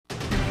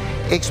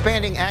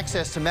Expanding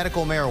access to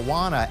medical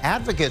marijuana,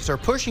 advocates are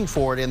pushing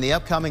for it in the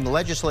upcoming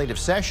legislative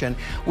session.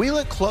 We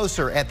look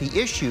closer at the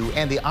issue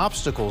and the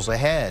obstacles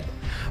ahead.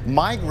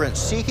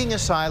 Migrants seeking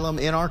asylum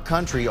in our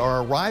country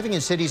are arriving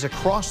in cities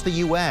across the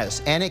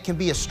U.S., and it can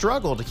be a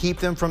struggle to keep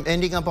them from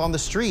ending up on the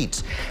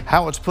streets.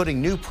 How it's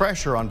putting new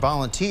pressure on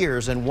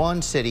volunteers in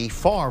one city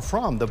far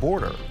from the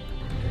border.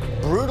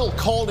 Brutal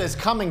cold is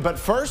coming, but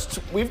first,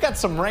 we've got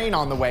some rain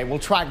on the way. We'll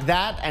track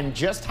that and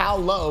just how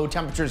low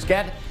temperatures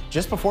get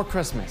just before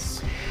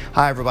Christmas.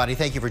 Hi, everybody.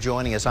 Thank you for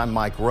joining us. I'm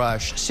Mike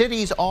Rush.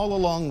 Cities all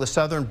along the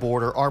southern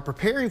border are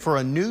preparing for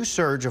a new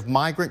surge of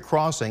migrant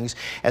crossings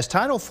as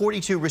Title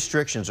 42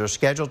 restrictions are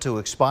scheduled to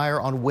expire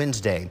on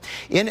Wednesday.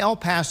 In El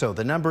Paso,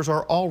 the numbers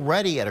are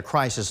already at a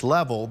crisis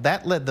level.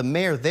 That led the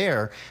mayor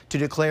there to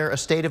declare a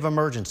state of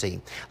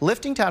emergency.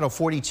 Lifting Title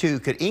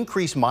 42 could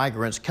increase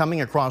migrants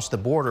coming across the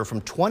border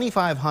from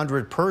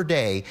 2,500 per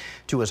day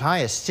to as high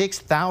as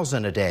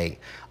 6,000 a day.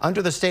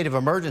 Under the state of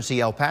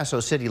emergency, El Paso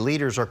city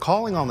leaders are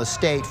calling on the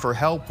state for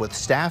help with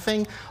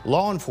staffing,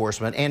 law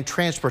enforcement, and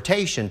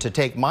transportation to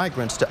take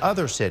migrants to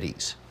other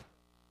cities.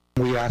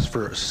 We ask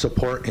for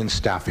support in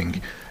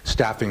staffing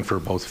for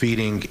both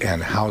feeding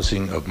and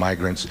housing of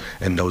migrants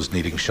and those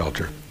needing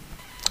shelter.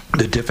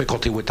 The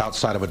difficulty with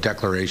outside of a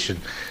declaration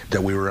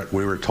that we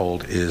were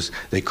told is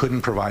they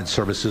couldn't provide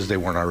services they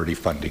weren't already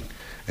funding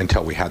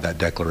until we had that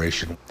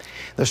declaration.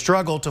 The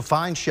struggle to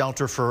find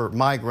shelter for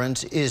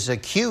migrants is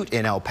acute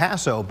in El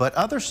Paso, but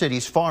other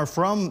cities far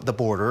from the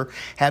border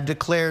have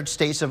declared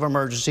states of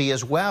emergency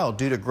as well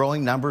due to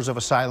growing numbers of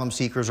asylum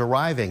seekers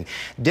arriving.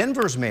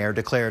 Denver's mayor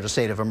declared a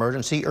state of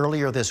emergency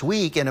earlier this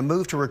week in a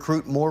move to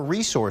recruit more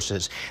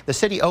resources. The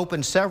city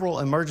opened several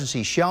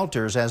emergency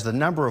shelters as the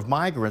number of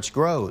migrants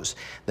grows.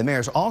 The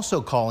mayor's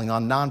also calling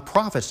on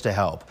nonprofits to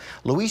help.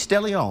 Luis De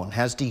Leon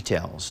has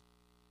details.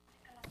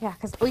 Yeah,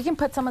 because we can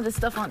put some of this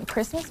stuff on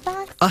Christmas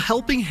bags. A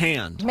helping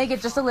hand. Make it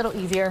just a little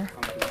easier.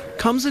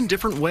 Comes in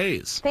different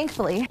ways.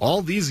 Thankfully.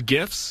 All these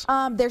gifts?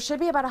 There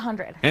should be about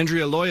 100.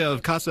 Andrea Loya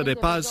of Casa de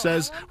Paz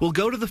says will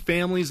go to the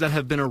families that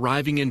have been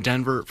arriving in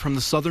Denver from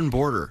the southern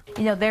border.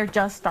 You know, they're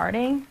just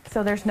starting,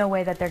 so there's no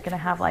way that they're going to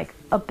have like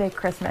a big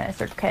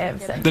Christmas or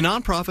gifts. The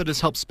nonprofit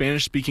has helped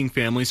Spanish-speaking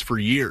families for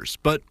years,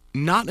 but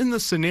not in the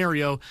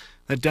scenario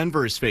that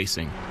Denver is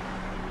facing.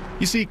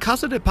 You see,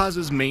 Casa de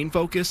Paz's main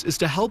focus is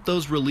to help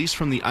those released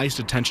from the ICE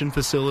detention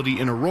facility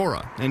in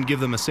Aurora and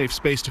give them a safe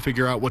space to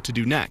figure out what to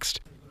do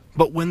next.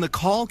 But when the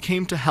call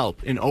came to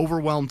help an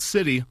overwhelmed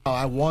city,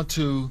 I want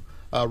to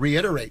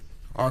reiterate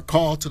our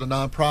call to the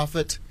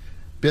nonprofit,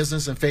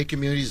 business, and faith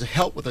communities to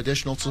help with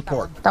additional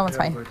support. That one's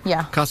fine,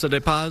 yeah. Casa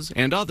de Paz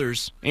and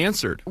others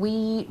answered.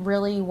 We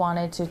really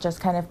wanted to just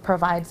kind of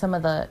provide some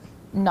of the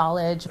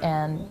knowledge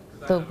and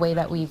the way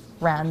that we've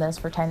ran this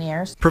for 10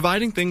 years.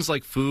 Providing things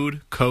like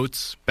food,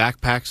 coats,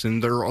 backpacks,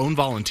 and their own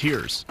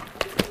volunteers.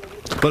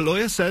 But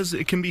Loya says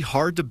it can be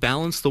hard to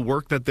balance the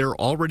work that they're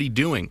already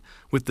doing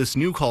with this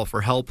new call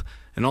for help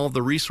and all of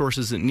the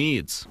resources it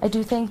needs. I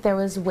do think there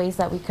was ways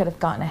that we could have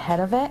gotten ahead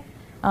of it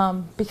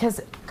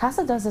because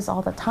Casa does this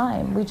all the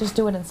time. We just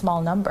do it in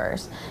small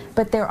numbers.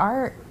 But there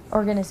are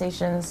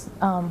organizations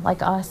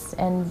like us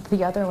and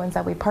the other ones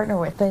that we partner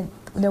with that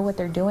know what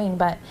they're doing,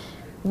 but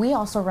we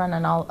also run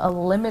on a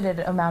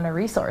limited amount of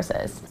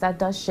resources. That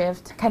does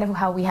shift kind of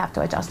how we have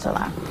to adjust to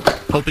that.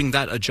 Hoping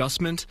that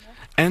adjustment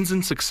ends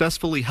in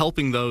successfully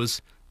helping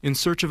those in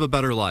search of a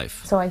better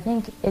life. So I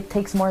think it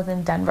takes more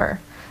than Denver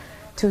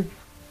to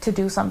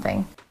do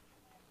something.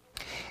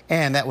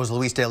 And that was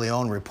Luis De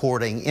Leon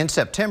reporting. In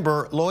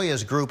September,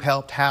 Loya's group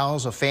helped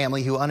house a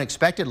family who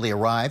unexpectedly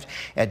arrived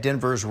at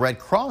Denver's Red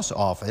Cross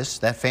office.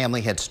 That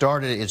family had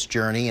started its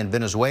journey in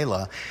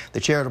Venezuela.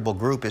 The charitable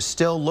group is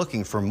still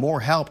looking for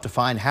more help to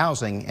find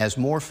housing as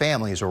more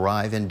families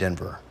arrive in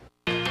Denver.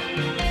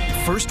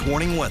 First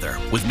warning weather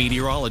with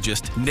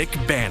meteorologist Nick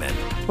Bannon.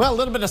 Well, a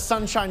little bit of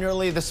sunshine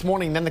early this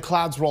morning, then the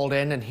clouds rolled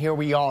in, and here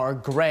we are,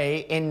 gray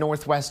in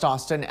northwest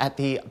Austin at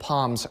the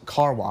Palms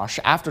Car Wash.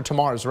 After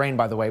tomorrow's rain,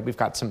 by the way, we've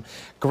got some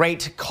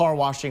great car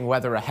washing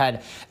weather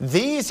ahead.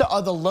 These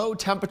are the low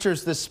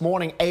temperatures this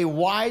morning, a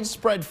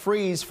widespread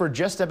freeze for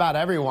just about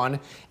everyone,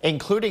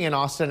 including in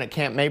Austin at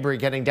Camp Mabry,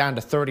 getting down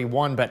to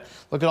 31. But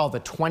look at all the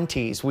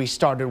 20s we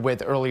started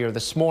with earlier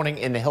this morning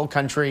in the Hill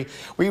Country.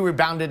 We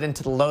rebounded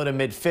into the low to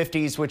mid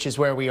 50s, which is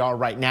where we are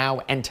right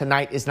now, and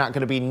tonight is not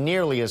going to be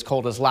nearly as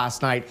cold as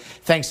last night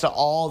thanks to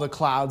all the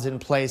clouds in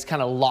place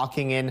kind of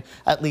locking in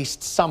at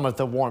least some of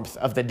the warmth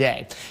of the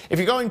day. If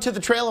you're going to the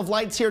Trail of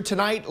Lights here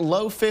tonight,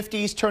 low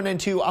 50s turn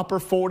into upper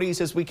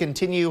 40s as we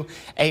continue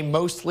a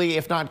mostly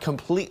if not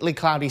completely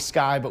cloudy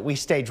sky, but we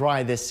stay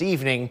dry this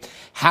evening.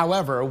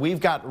 However, we've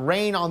got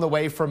rain on the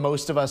way for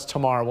most of us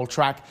tomorrow. We'll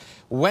track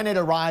when it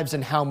arrives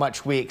and how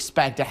much we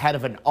expect ahead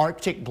of an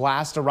Arctic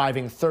blast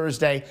arriving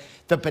Thursday.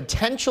 The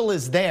potential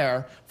is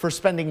there for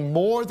spending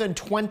more than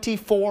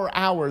 24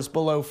 hours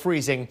below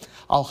freezing.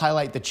 I'll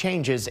highlight the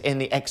changes in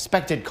the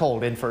expected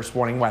cold in first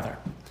warning weather.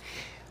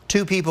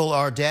 2 people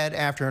are dead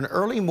after an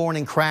early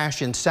morning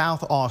crash in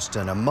South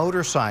Austin. A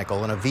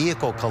motorcycle and a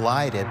vehicle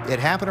collided. It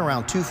happened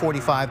around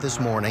 2:45 this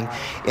morning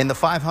in the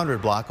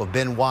 500 block of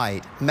Ben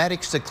White.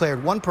 Medics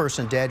declared 1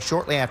 person dead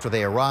shortly after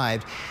they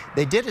arrived.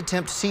 They did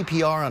attempt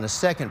CPR on a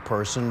second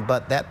person,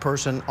 but that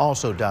person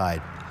also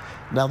died.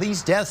 Now,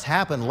 these deaths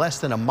happened less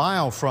than a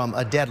mile from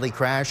a deadly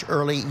crash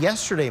early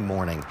yesterday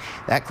morning.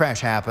 That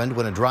crash happened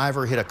when a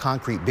driver hit a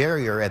concrete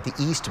barrier at the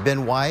East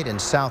Ben White and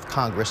South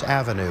Congress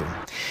Avenue.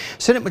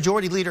 Senate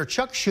Majority Leader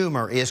Chuck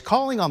Schumer is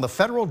calling on the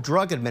Federal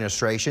Drug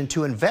Administration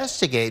to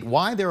investigate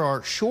why there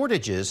are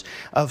shortages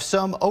of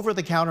some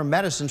over-the-counter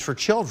medicines for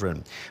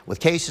children. With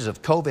cases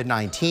of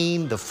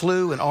COVID-19, the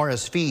flu, and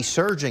RSV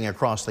surging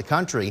across the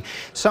country,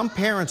 some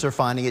parents are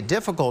finding it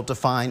difficult to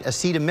find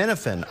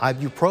acetaminophen,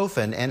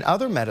 ibuprofen, and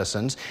other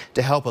medicines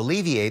to help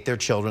alleviate their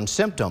children's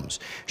symptoms.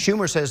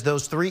 Schumer says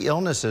those 3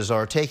 illnesses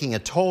are taking a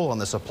toll on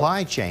the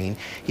supply chain.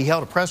 He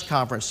held a press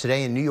conference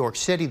today in New York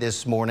City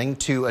this morning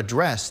to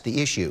address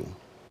the issue.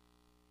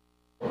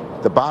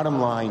 The bottom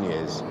line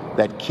is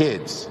that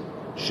kids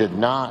should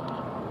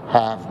not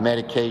have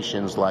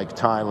medications like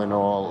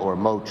Tylenol or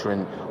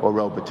Motrin or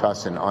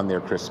Robitussin on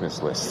their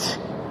Christmas lists.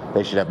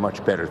 They should have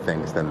much better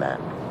things than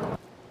that.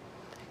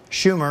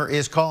 Schumer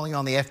is calling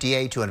on the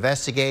FDA to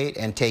investigate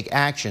and take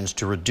actions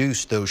to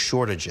reduce those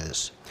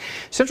shortages.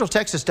 Central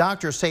Texas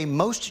doctors say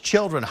most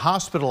children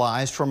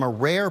hospitalized from a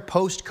rare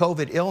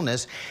post-COVID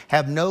illness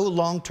have no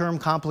long-term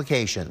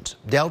complications.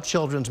 Dell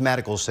Children's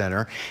Medical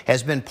Center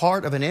has been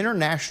part of an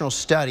international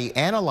study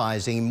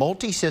analyzing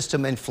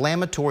multisystem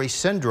inflammatory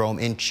syndrome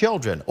in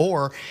children,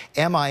 or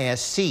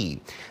MISC.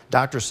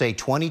 Doctors say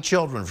 20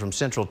 children from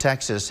Central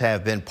Texas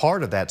have been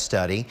part of that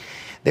study.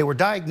 They were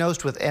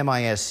diagnosed with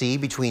MISC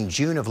between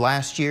June of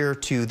last year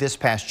to this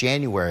past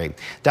January.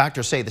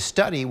 Doctors say the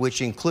study,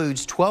 which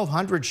includes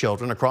 1,200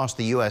 children across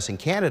the U.S. and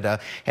Canada,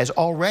 has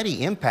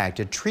already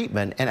impacted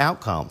treatment and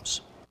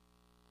outcomes.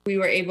 We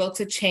were able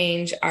to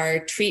change our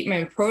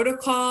treatment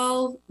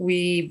protocol.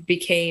 We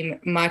became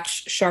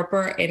much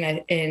sharper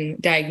in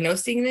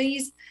diagnosing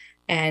these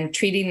and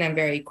treating them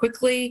very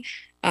quickly.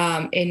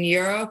 In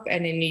Europe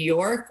and in New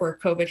York, where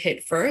COVID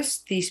hit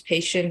first, these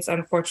patients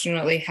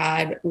unfortunately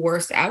had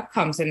worse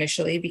outcomes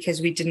initially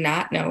because we did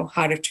not know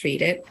how to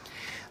treat it.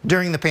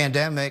 During the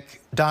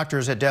pandemic,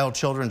 doctors at Dell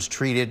Children's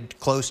treated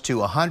close to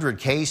 100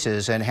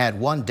 cases and had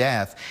 1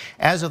 death.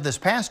 As of this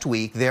past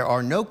week, there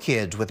are no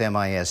kids with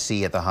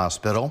MISC at the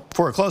hospital.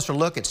 For a closer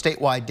look at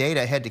statewide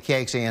data, head to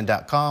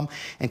KXAN.com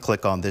and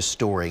click on this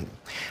story.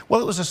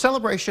 Well, it was a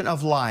celebration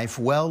of life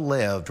well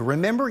lived,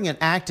 remembering an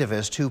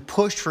activist who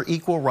pushed for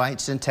equal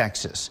rights in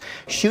Texas.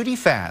 Shudi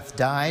Fath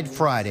died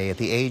Friday at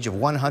the age of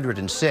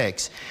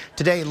 106.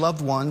 Today,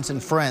 loved ones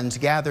and friends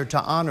gathered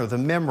to honor the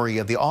memory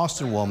of the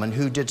Austin woman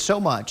who did so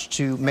much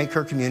to make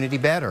her community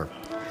better.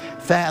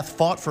 Fath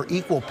fought for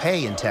equal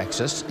pay in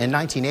Texas. In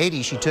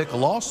 1980, she took a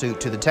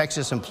lawsuit to the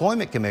Texas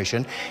Employment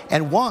Commission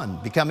and won,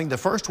 becoming the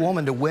first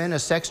woman to win a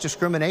sex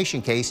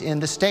discrimination case in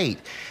the state.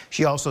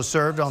 She also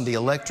served on the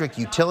Electric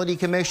Utility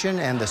Commission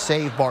and the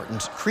Save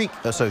Barton's Creek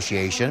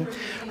Association.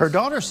 Her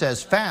daughter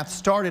says Fath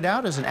started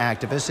out as an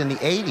activist in the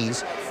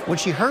 80s when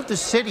she heard the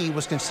city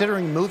was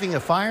considering moving a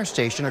fire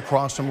station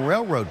across some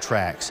railroad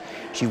tracks.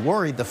 She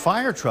worried the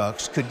fire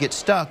trucks could get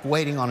stuck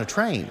waiting on a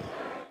train.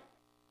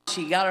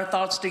 She got her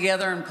thoughts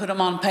together and put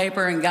them on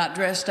paper and got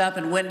dressed up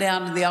and went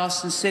down to the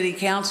Austin City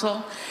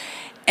Council,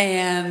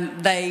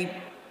 and they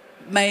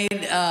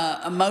made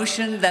a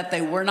motion that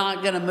they were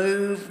not going to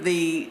move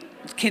the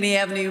Kinney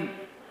Avenue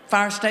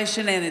fire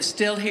station, and it's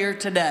still here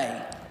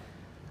today.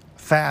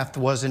 Fath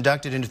was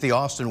inducted into the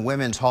Austin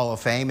Women's Hall of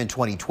Fame in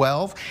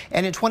 2012,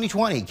 and in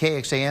 2020,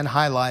 KXAN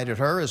highlighted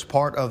her as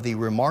part of the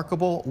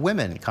Remarkable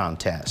Women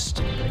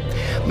contest.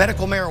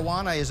 Medical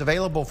marijuana is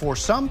available for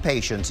some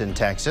patients in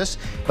Texas,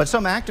 but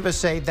some activists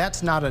say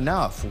that's not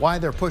enough. Why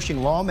they're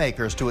pushing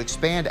lawmakers to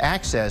expand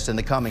access in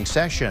the coming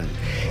session.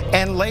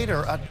 And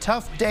later, a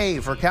tough day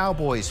for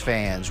Cowboys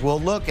fans.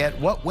 We'll look at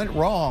what went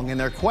wrong in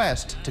their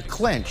quest to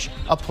clinch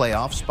a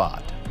playoff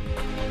spot.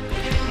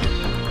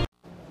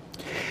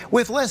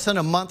 With less than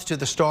a month to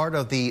the start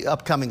of the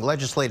upcoming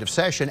legislative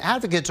session,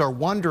 advocates are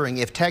wondering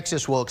if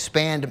Texas will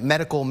expand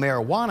medical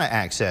marijuana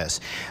access.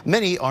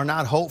 Many are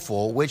not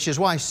hopeful, which is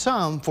why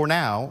some, for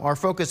now, are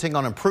focusing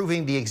on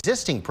improving the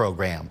existing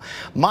program.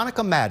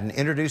 Monica Madden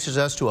introduces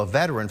us to a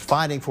veteran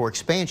fighting for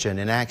expansion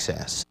in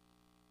access.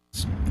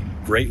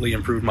 Greatly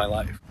improved my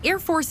life. Air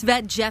Force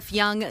vet Jeff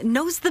Young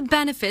knows the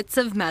benefits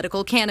of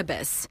medical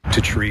cannabis.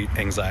 To treat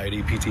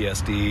anxiety,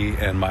 PTSD,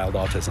 and mild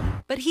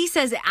autism. But he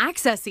says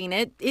accessing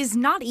it is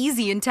not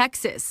easy in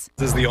Texas.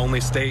 This is the only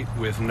state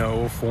with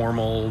no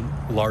formal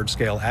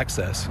large-scale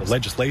access. The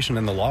legislation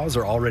and the laws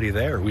are already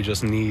there. We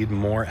just need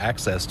more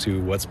access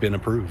to what's been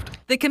approved.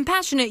 The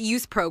Compassionate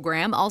Use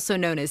Program, also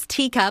known as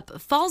TCUP,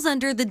 falls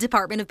under the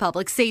Department of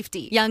Public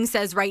Safety. Young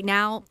says right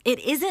now it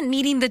isn't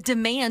meeting the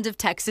demand of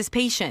Texas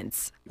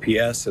patients.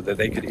 PS so that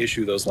they could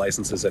issue those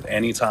licenses at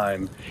any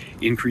time,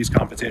 increase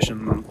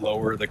competition,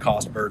 lower the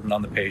cost burden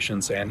on the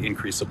patients, and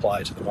increase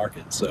supply to the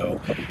market. So,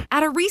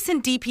 at a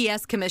recent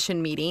DPS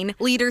commission meeting,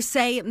 leaders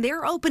say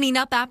they're opening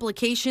up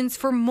applications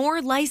for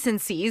more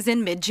licensees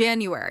in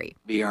mid-January.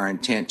 Be our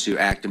intent to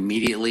act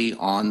immediately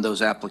on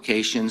those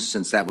applications,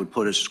 since that would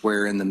put us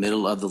square in the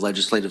middle of the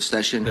legislative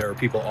session. There are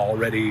people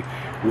already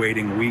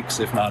waiting weeks,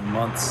 if not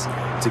months,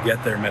 to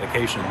get their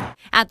medication.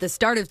 At the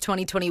start of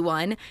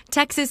 2021,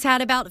 Texas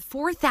had about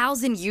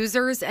 4,000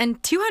 users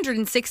and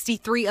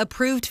 263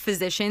 approved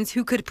physicians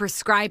who could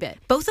prescribe it.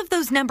 Both of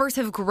those numbers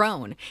have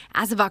grown.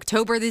 As of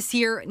October this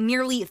year,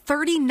 nearly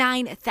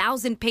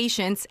 39,000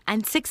 patients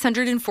and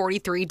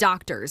 643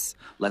 doctors.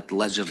 Let the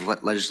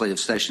legislative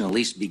session at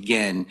least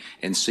begin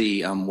and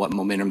see what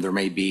momentum there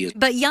may be.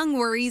 But Young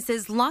worries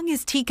as long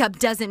as Teacup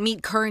doesn't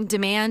meet current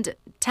demand,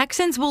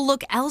 Texans will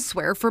look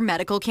elsewhere for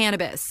medical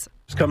cannabis.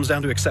 It comes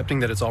down to accepting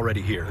that it's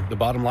already here. The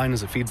bottom line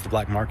is it feeds the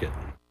black market.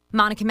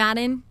 Monica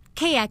Madden,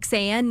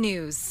 KXAN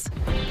News.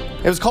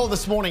 It was cold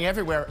this morning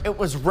everywhere. It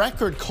was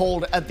record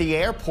cold at the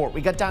airport.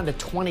 We got down to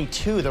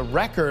 22. The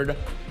record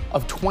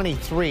of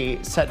 23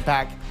 set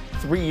back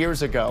 3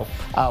 years ago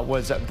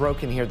was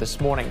broken here this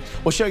morning.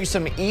 We'll show you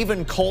some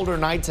even colder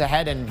nights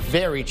ahead and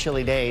very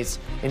chilly days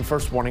in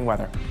First Warning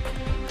Weather.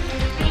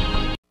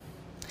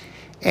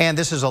 And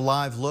this is a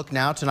live look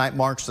now. Tonight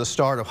marks the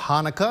start of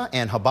Hanukkah,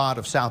 and Chabad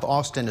of South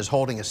Austin is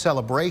holding a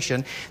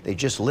celebration. They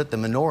just lit the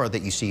menorah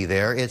that you see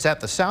there. It's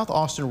at the South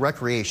Austin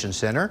Recreation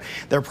Center.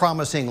 They're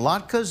promising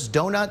latkes,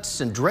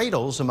 donuts, and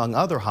dreidels, among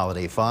other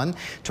holiday fun.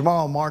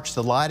 Tomorrow marks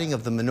the lighting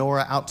of the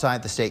menorah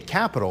outside the state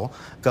capitol.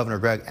 Governor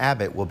Greg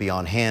Abbott will be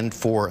on hand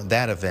for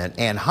that event.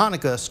 And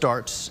Hanukkah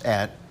starts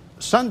at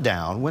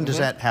sundown. When does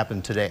that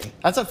happen today?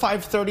 That's at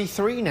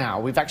 5:33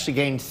 now. We've actually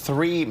gained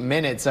 3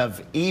 minutes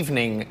of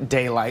evening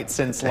daylight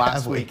since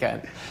last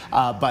weekend.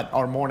 But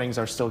our mornings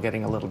are still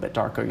getting a little bit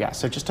darker. Yeah,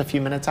 so just a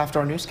few minutes after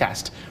our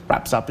newscast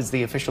wraps up is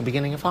the official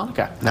beginning of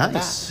Hanukkah.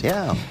 Nice,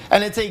 yeah.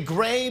 And it's a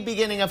gray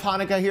beginning of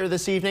Hanukkah here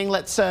this evening.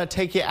 Let's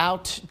take you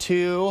out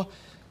to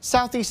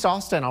Southeast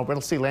Austin. Our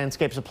Whittlesey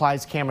Landscape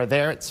Supplies camera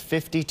there. It's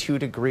 52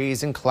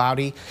 degrees and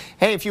cloudy.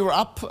 Hey, if you were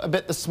up a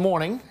bit this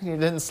morning, you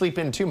didn't sleep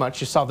in too much.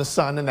 You saw the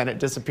sun and then it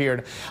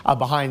disappeared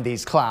behind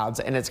these clouds,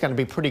 and it's going to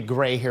be pretty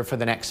gray here for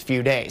the next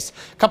few days.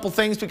 A couple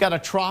things. We got a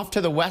trough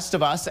to the west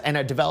of us and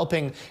a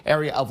developing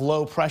area of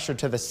low pressure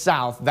to the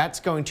south. That's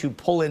going to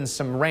pull in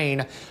some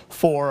rain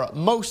for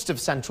most of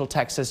central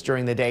Texas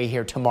during the day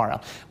here tomorrow.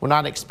 We're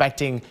not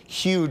expecting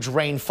huge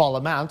rainfall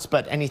amounts,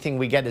 but anything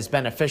we get is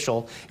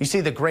beneficial. You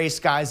see the gray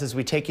skies as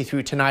we take you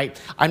through tonight.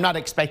 I'm not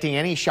expecting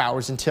any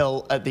showers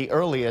until at the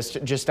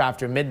earliest just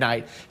after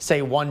midnight,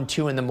 say 1,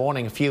 2 in the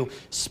morning, a few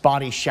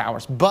spotty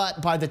showers.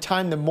 But by the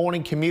time the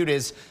morning commute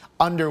is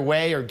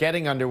underway or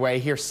getting underway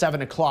here,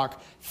 7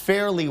 o'clock,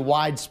 fairly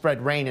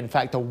widespread rain. In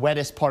fact, the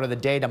wettest part of the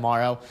day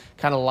tomorrow,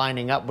 kind of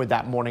lining up with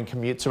that morning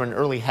commute. So an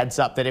early heads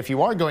up that if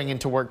you are going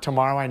into work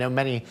tomorrow, I know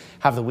many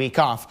have the week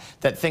off,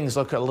 that things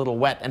look a little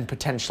wet and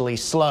potentially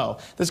slow.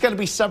 There's going to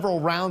be several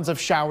rounds of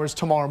showers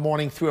tomorrow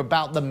morning through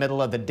about the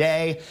middle of the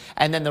day,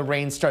 and then the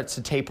rain starts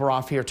to taper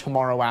off here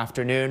tomorrow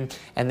afternoon,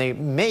 and they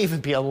may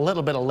even be a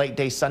little bit of late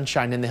day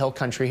sunshine in the hill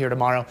country here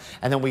tomorrow,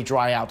 and then we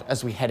dry out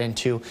as we head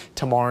into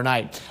tomorrow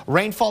night.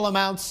 Rainfall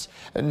amounts,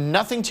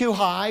 nothing too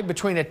high,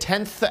 between a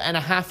tenth and a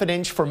half an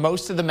inch for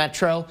most of the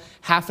metro,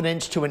 half an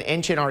inch to an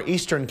inch in our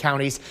eastern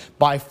counties.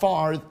 By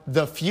far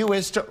the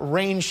fewest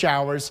rain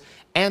showers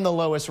and the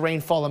lowest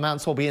rainfall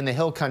amounts will be in the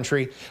hill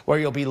country, where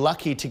you'll be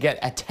lucky to get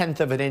a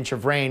tenth of an inch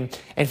of rain.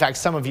 In fact,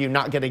 some of you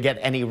not going to get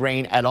any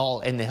rain at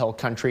all in the hill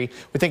country.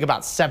 We think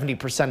about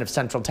 70% of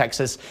central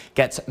Texas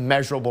gets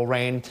measurable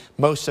rain,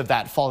 most of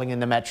that falling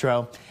in the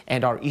metro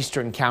and our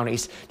eastern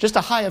counties. Just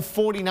a high of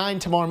 49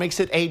 tomorrow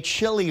makes it a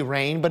chilly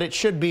rain, but it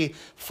should be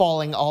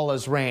falling all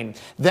as rain.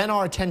 Then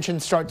our attention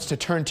starts to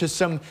turn to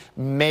some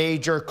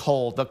major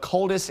cold, the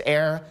coldest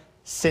air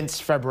since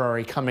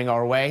February coming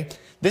our way.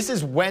 This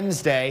is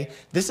Wednesday.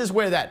 This is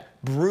where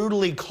that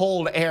brutally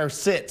cold air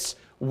sits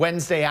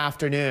Wednesday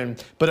afternoon,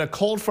 but a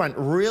cold front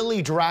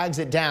really drags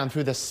it down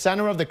through the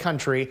center of the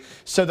country,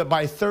 so that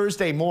by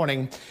Thursday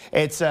morning,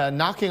 it's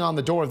knocking on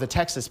the door of the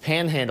Texas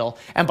Panhandle,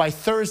 and by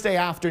Thursday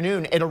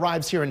afternoon, it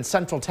arrives here in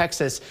central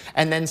Texas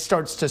and then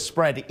starts to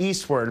spread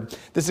eastward.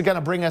 This is going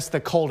to bring us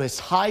the coldest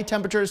high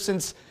temperatures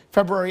since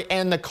February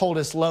and the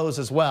coldest lows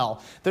as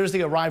well. There's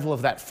the arrival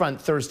of that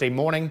front Thursday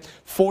morning.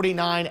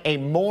 49 a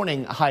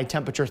morning high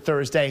temperature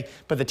Thursday,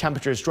 but the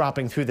temperature is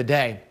dropping through the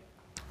day.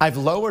 I've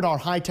lowered our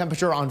high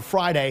temperature on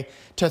Friday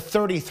to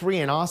 33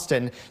 in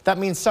Austin. That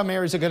means some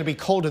areas are going to be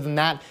colder than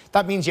that.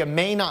 That means you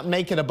may not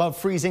make it above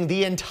freezing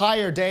the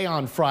entire day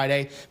on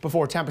Friday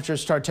before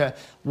temperatures start to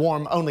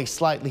warm only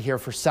slightly here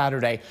for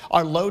Saturday.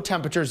 Our low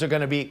temperatures are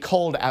going to be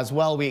cold as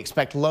well. We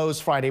expect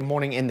lows Friday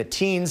morning in the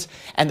teens,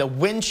 and the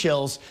wind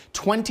chills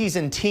 20s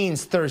and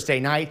teens Thursday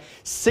night,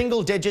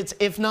 single digits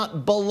if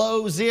not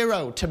below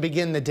 0 to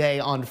begin the day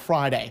on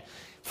Friday.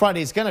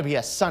 Friday is going to be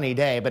a sunny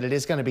day, but it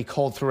is going to be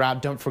cold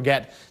throughout. Don't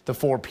forget the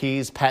 4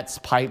 Ps, pets,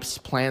 pipes,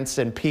 plants,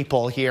 and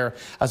people here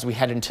as we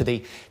head into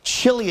the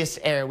chilliest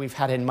air we've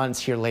had in months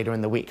here later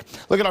in the week.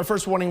 Look at our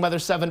first warning weather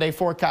 7-day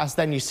forecast.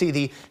 Then you see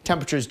the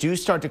temperatures do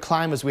start to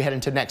climb as we head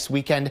into next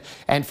weekend.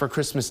 And for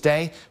Christmas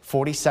Day,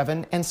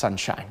 47 and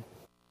sunshine.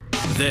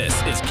 This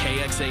is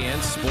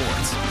KXAN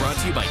Sports, brought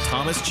to you by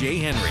Thomas J.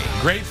 Henry.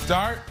 Great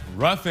start,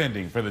 rough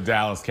ending for the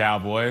Dallas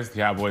Cowboys. The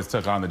Cowboys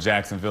took on the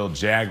Jacksonville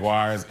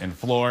Jaguars in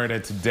Florida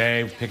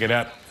today. Pick it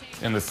up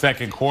in the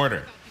second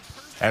quarter.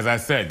 As I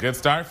said, good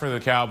start for the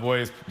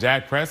Cowboys.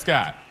 Dak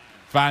Prescott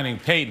finding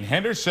Peyton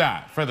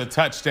Hendershot for the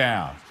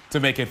touchdown to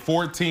make it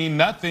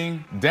 14-0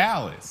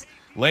 Dallas.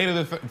 Late in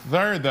the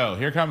third, though,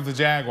 here comes the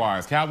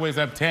Jaguars. Cowboys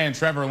up 10,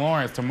 Trevor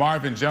Lawrence to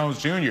Marvin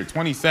Jones Jr.,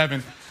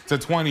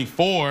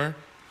 27-24.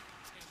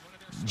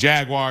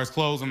 Jaguars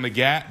closing the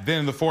gap.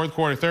 Then in the fourth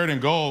quarter, 3rd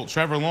and goal,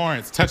 Trevor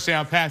Lawrence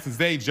touchdown pass to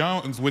Zay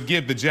Jones would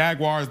give the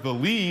Jaguars the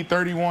lead,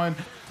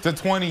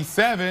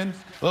 31-27.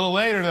 A little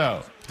later,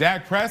 though,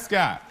 Dak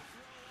Prescott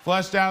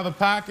flushed out of the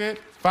pocket,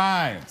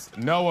 finds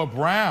Noah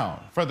Brown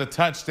for the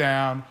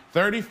touchdown,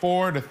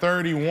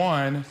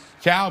 34-31.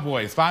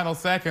 Cowboys. Final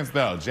seconds,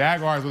 though.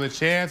 Jaguars with a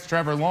chance.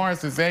 Trevor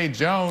Lawrence to Zay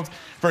Jones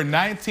for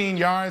 19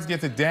 yards,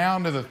 gets it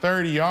down to the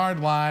 30-yard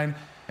line,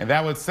 and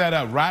that would set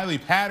up Riley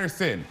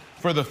Patterson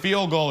for the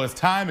field goal as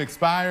time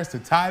expires to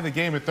tie the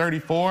game at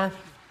 34.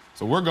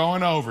 So we're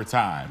going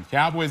overtime.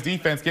 Cowboys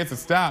defense gets a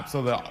stop,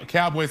 so the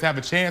Cowboys have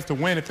a chance to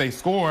win if they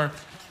score.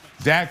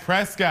 Dak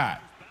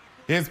Prescott,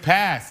 his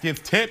pass gets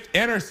tipped,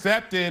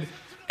 intercepted,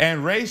 and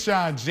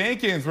Rayshon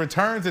Jenkins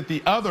returns it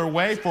the other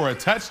way for a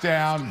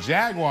touchdown.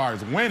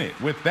 Jaguars win it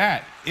with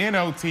that in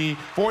OT,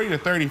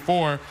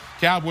 40-34.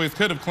 Cowboys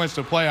could have clinched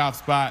a playoff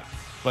spot,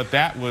 but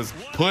that was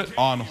put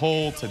on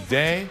hold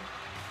today.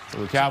 So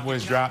the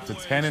Cowboys dropped to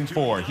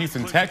 10-4.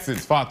 Houston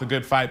Texans fought the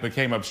good fight but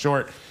came up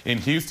short in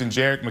Houston.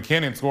 Jerick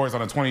McKinnon scores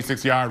on a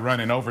 26-yard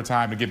run in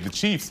overtime to give the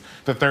Chiefs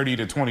the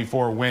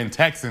 30-24 win.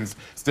 Texans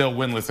still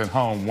winless at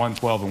home,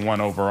 112-1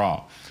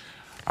 overall.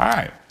 All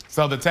right,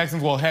 so the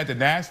Texans will head to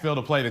Nashville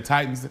to play the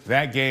Titans.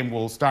 That game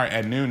will start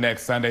at noon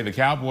next Sunday. The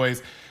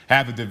Cowboys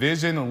have the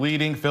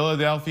division-leading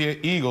Philadelphia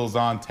Eagles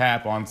on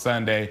tap on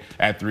Sunday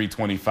at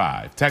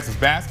 3:25. Texas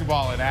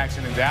basketball in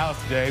action in Dallas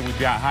today. We've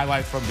got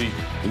highlights from the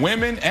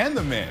women and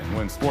the men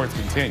when sports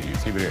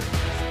continues. Keep it here.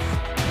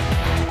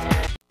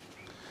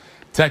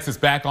 Texas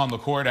back on the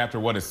court after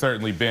what has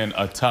certainly been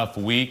a tough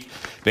week.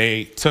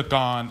 They took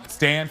on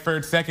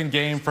Stanford. Second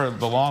game for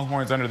the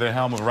Longhorns under the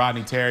helm of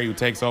Rodney Terry, who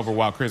takes over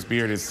while Chris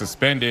Beard is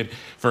suspended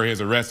for his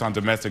arrest on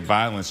domestic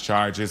violence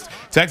charges.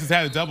 Texas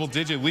had a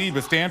double-digit lead,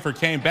 but Stanford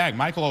came back.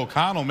 Michael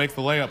O'Connell makes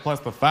the layup plus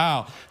the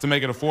foul to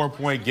make it a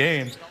 4-point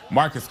game.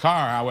 Marcus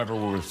Carr, however,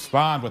 will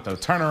respond with a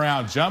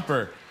turnaround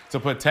jumper to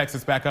put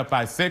Texas back up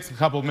by 6. A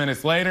couple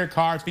minutes later,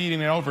 Carr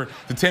feeding it over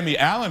to Timmy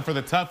Allen for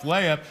the tough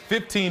layup.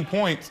 15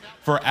 points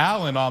for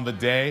Allen on the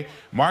day.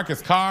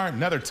 Marcus Carr,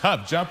 another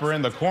tough jumper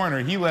in the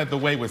corner. He led the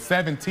way with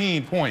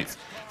 17 points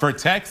for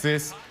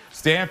Texas.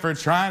 Stanford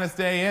trying to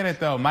stay in it,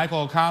 though.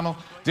 Michael O'Connell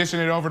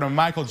dishing it over to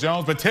Michael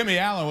Jones, but Timmy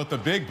Allen with the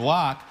big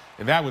block.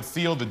 And that would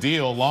seal the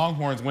deal.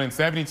 Longhorns win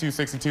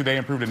 72-62. They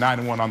improved to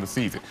 9-1 on the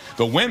season.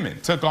 The women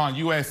took on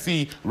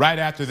USC right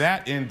after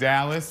that in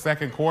Dallas.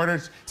 Second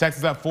quarter,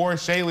 Texas up 4.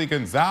 Shaylee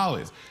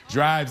Gonzalez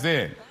drives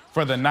in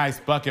for the nice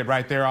bucket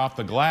right there off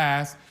the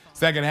glass.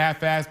 Second half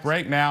fast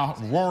break now.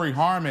 Rory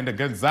Harmon to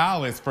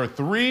Gonzalez for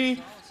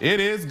 3. It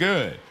is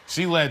good.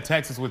 She led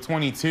Texas with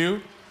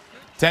 22.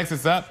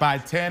 Texas up by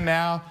 10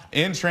 now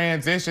in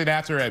transition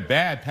after a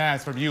bad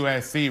pass from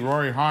USC.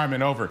 Rory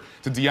Harmon over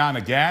to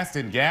Deanna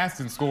Gaston.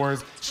 Gaston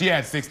scores. She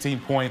had 16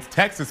 points.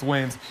 Texas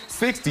wins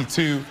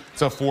 62-48.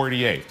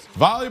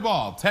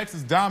 Volleyball.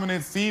 Texas'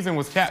 dominant season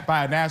was capped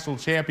by a national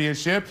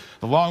championship.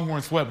 The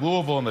Longhorns swept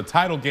Louisville in the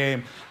title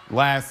game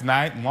last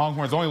night.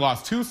 Longhorns only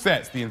lost 2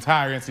 sets the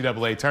entire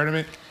NCAA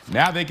tournament.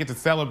 Now they get to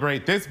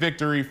celebrate this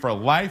victory for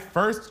life.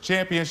 First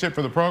championship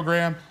for the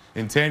program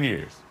in 10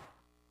 years.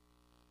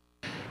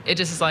 It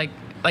just is like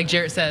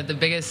Jarrett said, the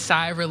biggest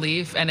sigh of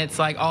relief, and it's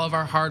like all of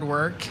our hard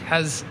work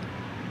has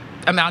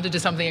amounted to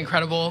something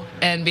incredible,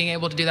 and being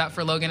able to do that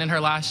for Logan in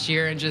her last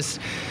year, and just,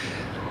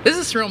 this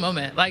is a surreal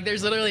moment. Like,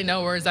 there's literally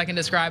no words that can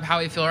describe how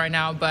we feel right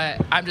now, but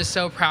I'm just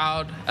so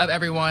proud of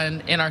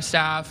everyone in our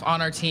staff,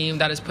 on our team,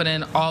 that has put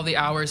in all the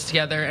hours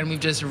together, and we've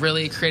just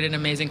really created an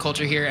amazing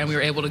culture here, and we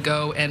were able to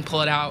go and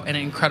pull it out in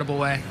an incredible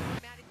way.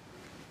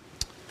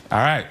 All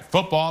right,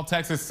 football.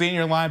 Texas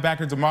senior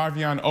linebacker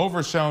DeMarvion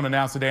Overshone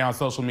announced today on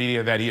social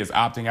media that he is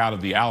opting out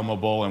of the Alamo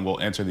Bowl and will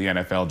enter the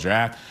NFL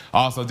draft.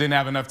 Also didn't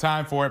have enough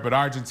time for it, but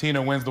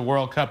Argentina wins the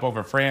World Cup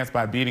over France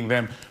by beating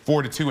them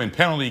 4-2 in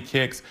penalty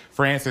kicks.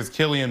 France's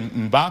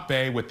Kylian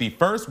Mbappe with the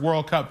first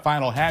World Cup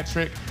final hat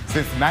trick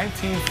since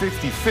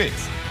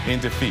 1966 in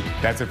defeat.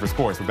 That's it for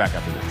sports. We're back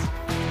after this.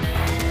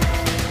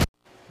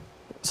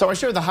 So I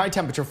showed the high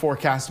temperature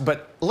forecast,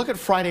 but look at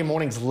Friday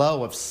morning's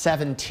low of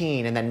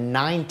 17 and then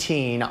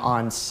 19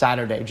 on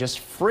Saturday. Just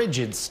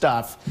frigid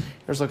stuff.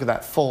 Here's a look at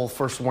that full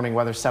first warning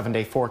weather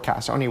 7-day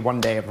forecast. Only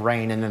 1 day of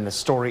rain, and then the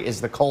story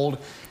is the cold.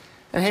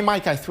 And hey,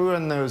 Mike, I threw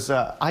in those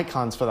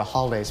icons for the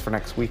holidays for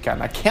next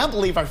weekend. I can't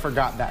believe I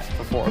forgot that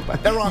before,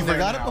 but they're on there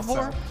now. You forgot it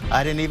before? So.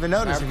 I didn't even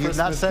notice. If you've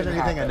not said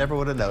anything, I never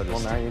would have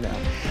noticed. Well, now you know.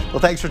 Well,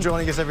 thanks for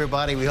joining us,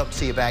 everybody. We hope to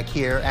see you back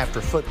here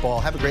after football.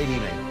 Have a great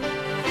evening.